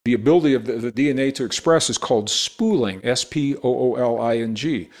The ability of the DNA to express is called spooling,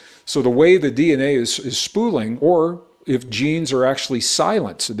 S-P-O-O-L-I-N-G. So the way the DNA is spooling, or if genes are actually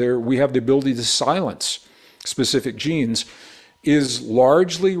silenced, we have the ability to silence specific genes, is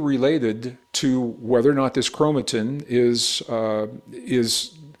largely related to whether or not this chromatin is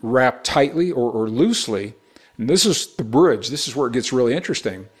wrapped tightly or loosely. And this is the bridge. This is where it gets really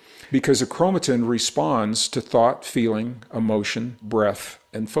interesting, because the chromatin responds to thought, feeling, emotion, breath,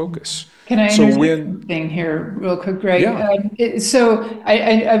 and focus. Can I So interject when, something here real quick, Greg? yeah,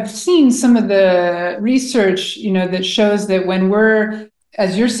 I've seen some of the research, that shows that when we're,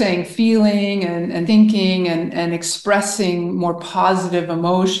 as you're saying, feeling and thinking and expressing more positive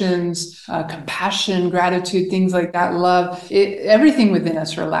emotions, compassion, gratitude, things like that, love, everything within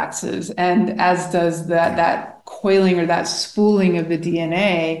us relaxes, and as does that coiling or that spooling of the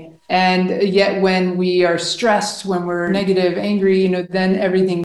DNA. And yet when we are stressed, when we're negative, angry, then everything